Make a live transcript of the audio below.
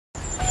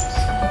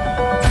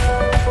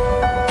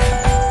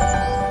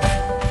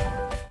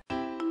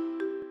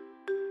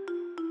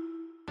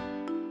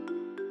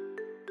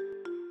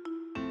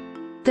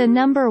The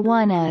number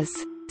 1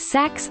 is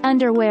Saxx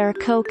Underwear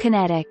Co.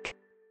 Kinetic.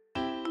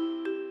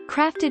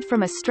 Crafted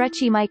from a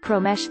stretchy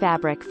micro mesh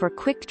fabric for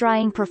quick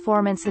drying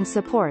performance and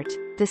support,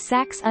 the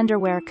Saxx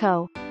Underwear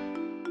Co.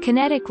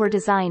 Kinetic were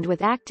designed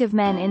with active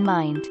men in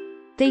mind.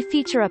 They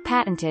feature a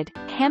patented,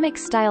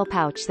 hammock-style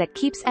pouch that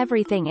keeps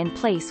everything in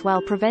place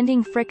while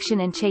preventing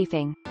friction and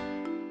chafing.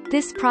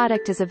 This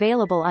product is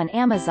available on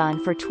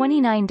Amazon for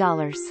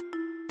 $29.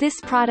 This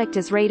product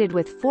is rated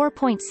with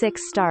 4.6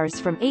 stars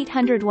from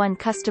 801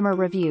 customer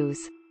reviews.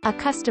 A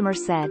customer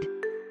said,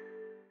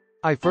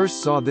 "I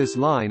first saw this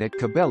line at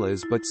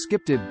Cabela's but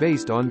skipped it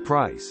based on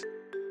price.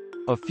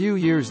 A few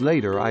years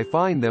later I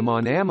find them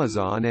on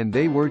Amazon and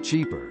they were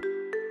cheaper.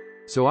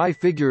 So I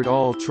figured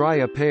I'll try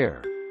a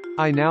pair.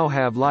 I now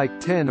have like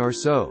 10 or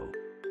so.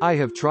 I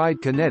have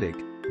tried Kinetic,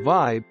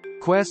 Vibe,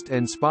 Quest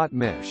and Spot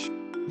Mesh.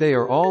 They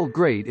are all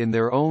great in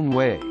their own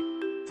way.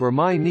 For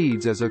my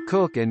needs as a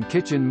cook and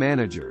kitchen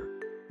manager,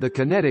 the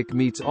Kinetic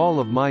meets all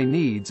of my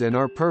needs and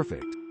are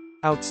perfect.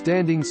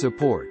 Outstanding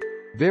support.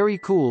 Very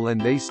cool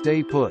and they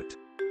stay put.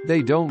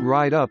 They don't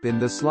ride up in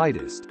the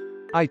slightest.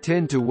 I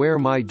tend to wear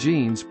my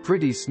jeans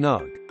pretty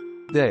snug.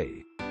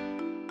 They."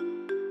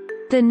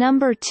 The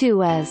number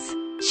 2 is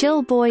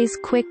Chill Boys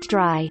Quick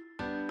Dry.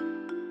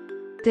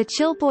 The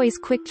Chill Boys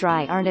Quick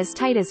Dry aren't as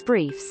tight as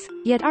briefs,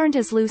 yet aren't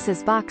as loose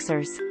as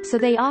boxers, so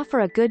they offer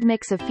a good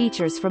mix of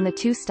features from the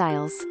two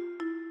styles.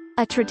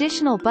 A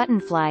traditional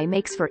button fly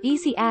makes for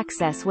easy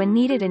access when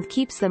needed and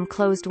keeps them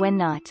closed when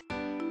not.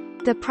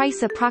 The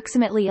price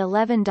approximately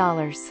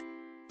 $11.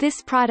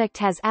 This product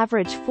has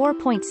average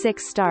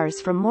 4.6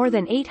 stars from more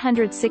than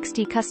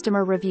 860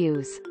 customer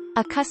reviews.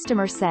 A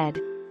customer said,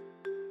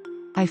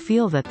 "I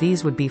feel that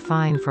these would be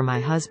fine for my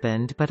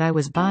husband, but I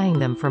was buying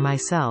them for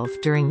myself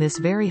during this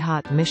very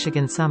hot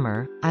Michigan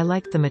summer. I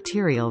liked the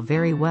material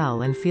very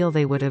well and feel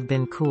they would have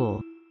been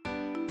cool.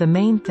 The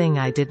main thing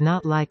I did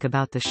not like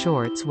about the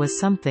shorts was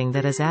something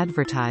that is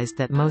advertised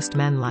that most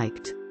men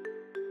liked.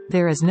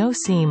 There is no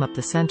seam up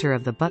the center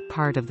of the butt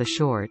part of the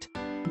short.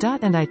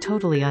 And I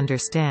totally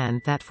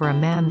understand that for a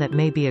man that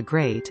may be a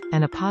great,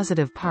 and a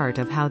positive part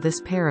of how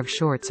this pair of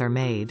shorts are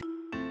made.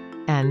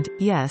 And,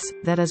 yes,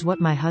 that is what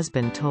my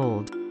husband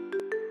told."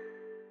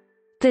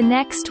 The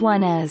next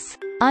one is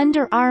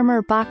Under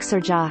Armour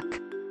Boxerjock.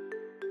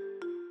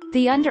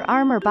 The Under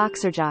Armour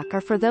Boxerjock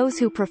are for those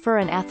who prefer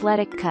an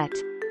athletic cut.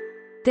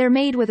 They're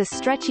made with a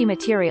stretchy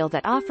material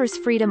that offers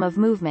freedom of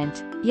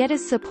movement, yet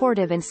is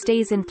supportive and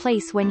stays in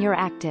place when you're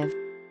active.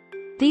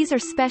 These are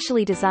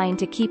specially designed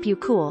to keep you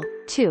cool,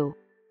 too.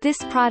 This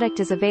product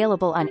is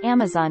available on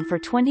Amazon for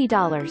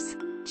 $20.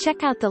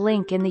 Check out the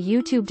link in the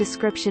YouTube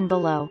description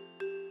below.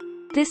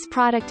 This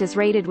product is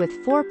rated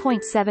with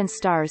 4.7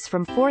 stars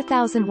from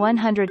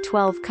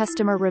 4,112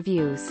 customer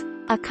reviews.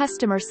 A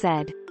customer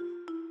said,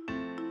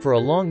 "For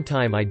a long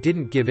time I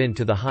didn't give in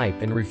to the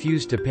hype and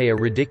refused to pay a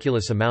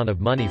ridiculous amount of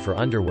money for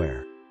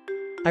underwear.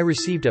 I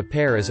received a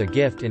pair as a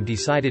gift and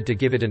decided to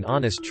give it an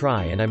honest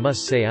try, and I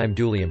must say I'm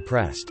duly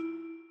impressed.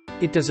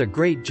 It does a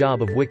great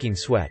job of wicking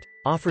sweat,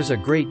 offers a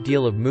great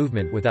deal of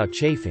movement without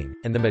chafing,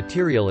 and the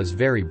material is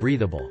very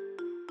breathable.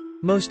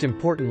 Most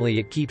importantly,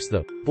 it keeps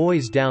the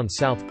boys down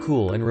south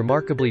cool and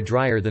remarkably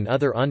drier than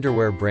other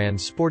underwear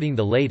brands sporting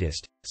the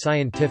latest,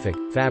 scientific,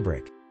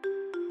 fabric.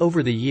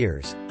 Over the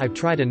years, I've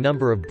tried a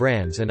number of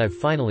brands and I've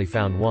finally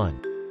found one."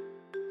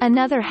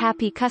 Another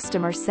happy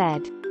customer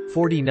said,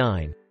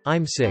 49.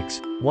 I'm 6,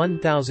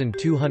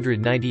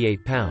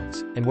 1,298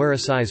 pounds, and wear a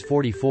size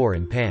 44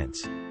 in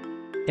pants.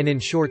 And in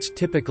shorts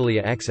typically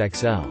a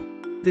XXL.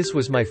 This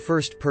was my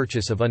first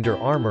purchase of Under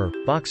Armour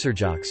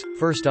Boxerjocks.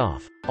 First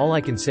off, all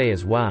I can say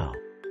is wow.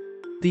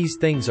 These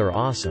things are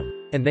awesome.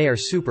 And they are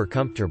super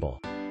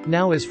comfortable.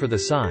 Now as for the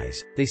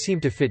size, they seem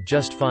to fit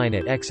just fine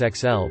at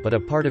XXL, but a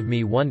part of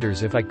me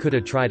wonders if I could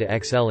have tried a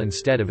XL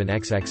instead of an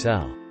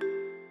XXL.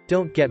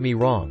 Don't get me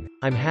wrong,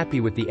 I'm happy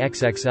with the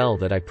XXL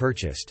that I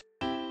purchased."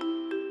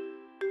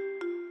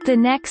 The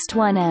next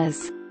one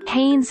is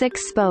Hanes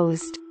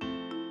Exposed.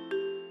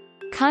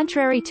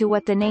 Contrary to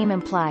what the name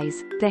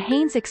implies, the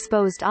Hanes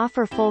Exposed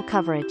offer full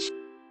coverage.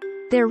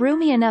 They're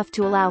roomy enough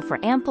to allow for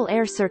ample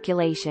air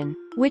circulation,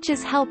 which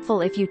is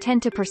helpful if you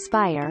tend to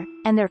perspire,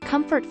 and their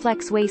Comfort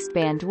Flex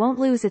waistband won't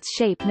lose its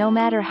shape no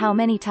matter how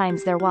many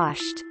times they're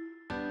washed.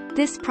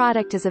 This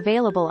product is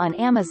available on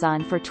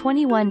Amazon for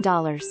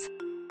 $21.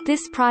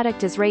 This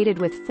product is rated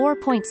with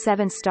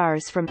 4.7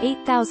 stars from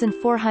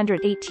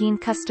 8,418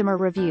 customer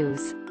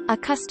reviews. A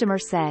customer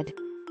said,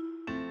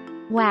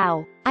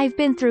 "Wow, I've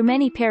been through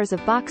many pairs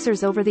of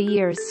boxers over the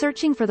years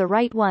searching for the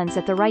right ones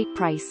at the right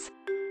price.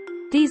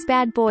 These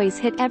bad boys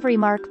hit every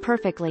mark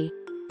perfectly.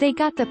 They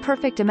got the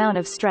perfect amount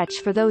of stretch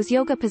for those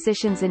yoga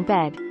positions in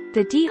bed.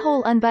 The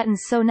D-hole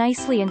unbuttons so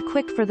nicely and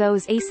quick for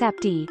those ASAP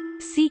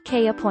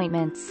D.C.K.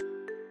 appointments.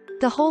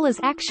 The hole is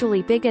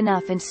actually big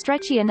enough and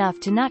stretchy enough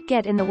to not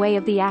get in the way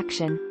of the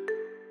action.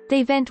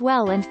 They vent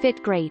well and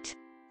fit great.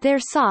 They're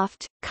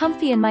soft,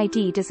 comfy, and my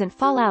D doesn't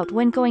fall out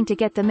when going to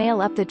get the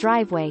mail up the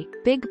driveway.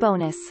 Big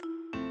bonus.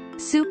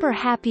 Super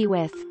happy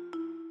with."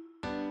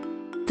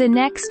 The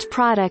next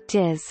product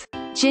is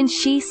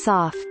Jinshi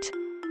Soft.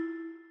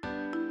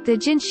 The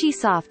Jinshi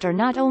Soft are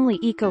not only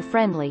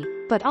eco-friendly,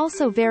 but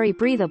also very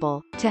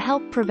breathable, to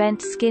help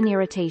prevent skin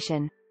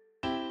irritation.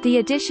 The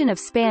addition of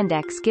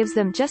spandex gives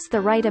them just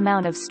the right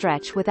amount of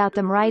stretch without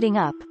them riding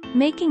up,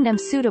 making them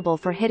suitable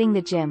for hitting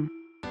the gym.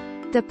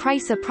 The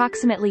price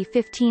approximately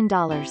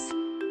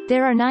 $15.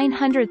 There are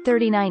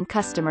 939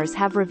 customers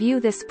have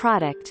reviewed this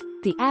product.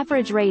 The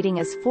average rating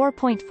is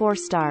 4.4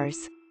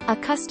 stars. A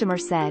customer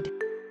said,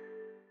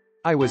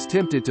 I was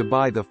tempted to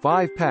buy the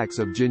 5 packs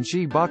of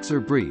Jinshi boxer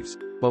briefs,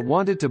 but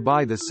wanted to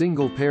buy the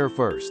single pair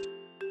first.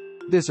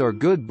 These are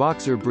good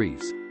boxer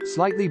briefs,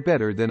 slightly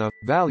better than a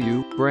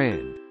value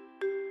brand.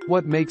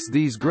 What makes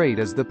these great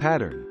is the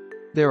pattern.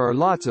 There are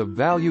lots of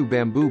value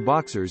bamboo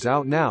boxers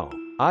out now,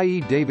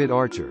 i.e. David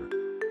Archer.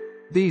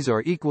 These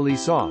are equally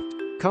soft,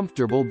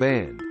 comfortable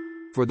band.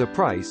 For the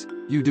price,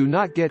 you do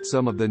not get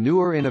some of the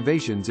newer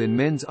innovations in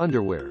men's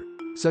underwear,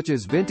 such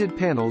as vented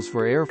panels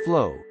for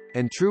airflow,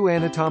 and true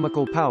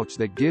anatomical pouch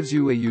that gives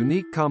you a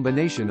unique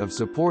combination of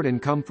support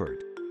and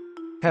comfort.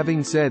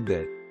 Having said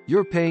that,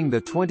 you're paying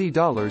the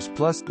 $20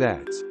 plus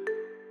that's.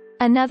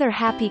 Another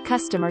happy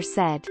customer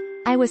said,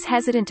 I was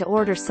hesitant to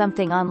order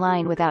something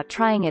online without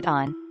trying it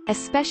on,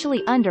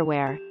 especially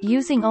underwear,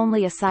 using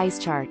only a size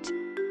chart.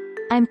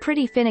 I'm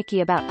pretty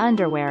finicky about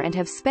underwear and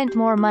have spent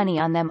more money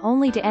on them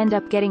only to end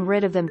up getting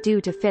rid of them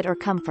due to fit or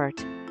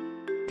comfort.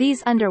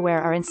 These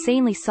underwear are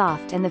insanely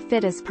soft and the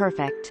fit is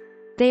perfect.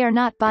 They are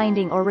not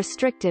binding or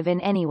restrictive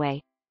in any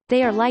way.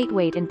 They are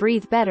lightweight and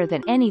breathe better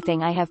than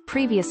anything I have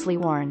previously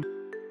worn.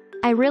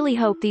 I really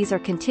hope these are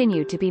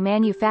continued to be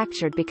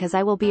manufactured because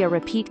I will be a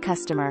repeat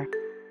customer.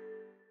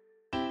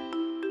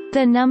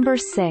 The number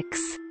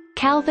 6.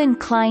 Calvin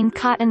Klein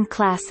Cotton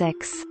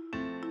Classics.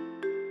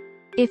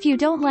 If you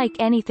don't like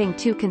anything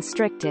too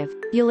constrictive,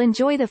 you'll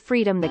enjoy the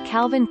freedom the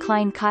Calvin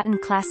Klein Cotton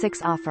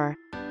Classics offer.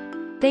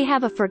 They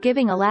have a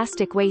forgiving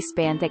elastic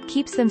waistband that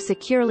keeps them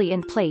securely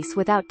in place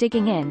without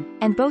digging in,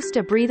 and boast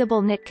a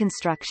breathable knit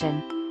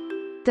construction.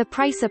 The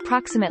price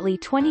approximately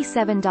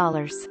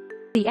 $27.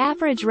 The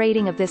average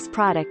rating of this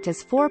product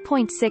is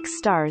 4.6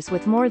 stars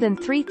with more than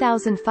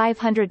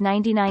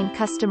 3,599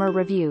 customer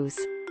reviews.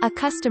 A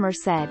customer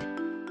said,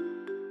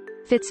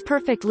 fits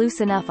perfect,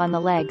 loose enough on the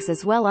legs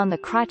as well on the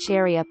crotch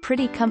area,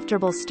 pretty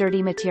comfortable,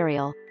 sturdy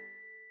material.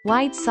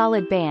 Wide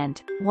solid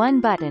band, 1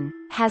 button,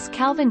 has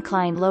Calvin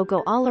Klein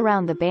logo all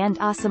around the band.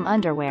 Awesome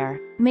underwear,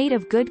 made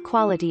of good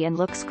quality and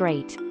looks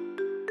great.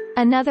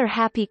 Another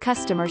happy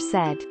customer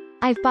said,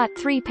 I've bought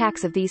 3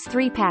 packs of these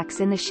 3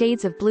 packs in the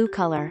shades of blue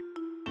color.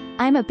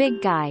 I'm a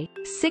big guy,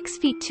 6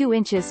 feet 2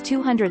 inches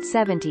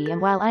 270,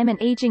 and while I'm an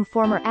aging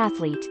former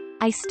athlete,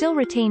 I still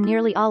retain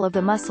nearly all of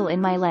the muscle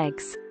in my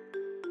legs.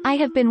 I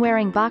have been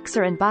wearing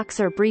boxer and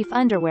boxer brief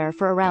underwear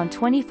for around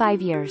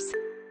 25 years.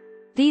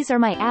 These are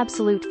my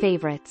absolute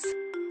favorites.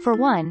 For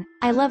 1,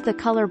 I love the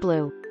color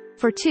blue.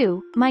 For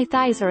 2, my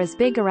thighs are as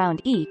big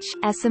around each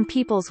as some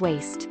people's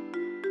waist.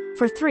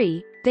 For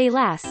 3, they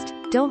last,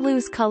 don't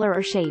lose color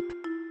or shape.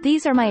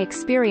 These are my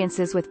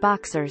experiences with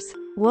boxers.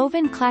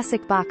 Woven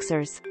classic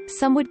boxers,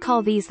 some would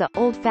call these the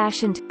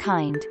old-fashioned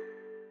kind.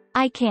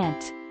 I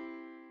can't.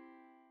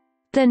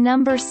 The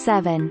number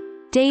 7.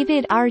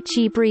 David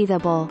Archy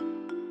Breathable.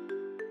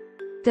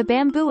 The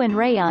bamboo and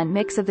rayon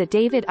mix of the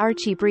David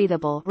Archy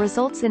Breathable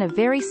results in a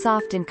very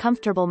soft and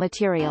comfortable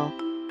material.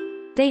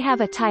 They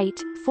have a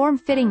tight,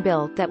 form-fitting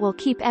build that will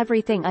keep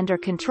everything under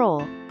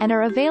control, and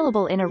are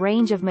available in a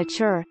range of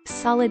mature,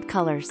 solid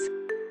colors.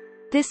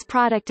 This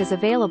product is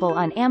available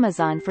on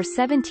Amazon for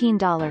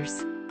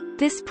 $17.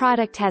 This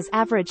product has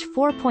average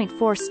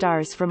 4.4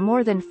 stars from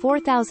more than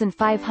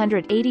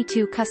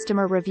 4,582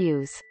 customer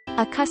reviews.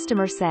 A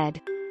customer said,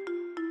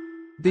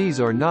 These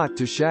are not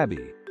too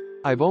shabby.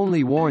 I've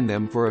only worn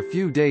them for a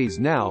few days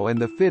now and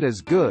the fit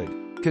is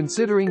good,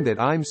 considering that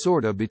I'm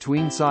sorta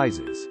between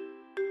sizes.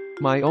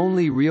 My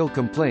only real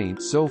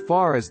complaint so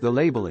far is the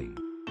labeling.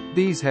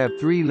 These have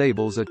 3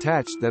 labels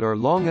attached that are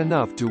long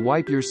enough to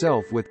wipe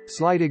yourself with,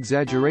 slight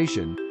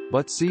exaggeration,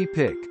 but see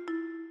pic.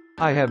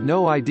 I have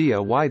no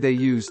idea why they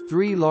use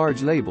 3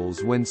 large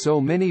labels when so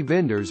many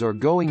vendors are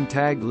going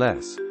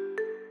tagless.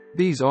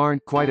 These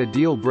aren't quite a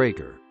deal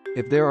breaker,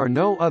 if there are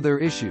no other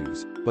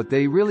issues, but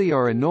they really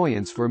are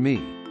annoyance for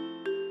me.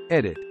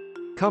 Edit.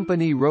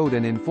 Company wrote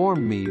and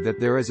informed me that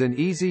there is an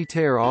easy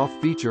tear-off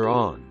feature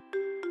on.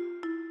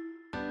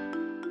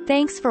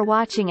 Thanks for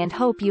watching and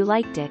hope you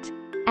liked it.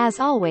 As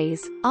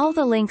always, all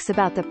the links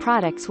about the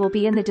products will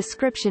be in the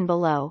description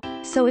below,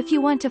 so if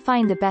you want to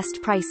find the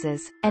best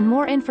prices, and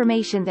more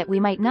information that we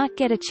might not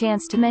get a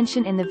chance to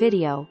mention in the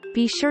video,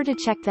 be sure to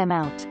check them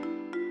out.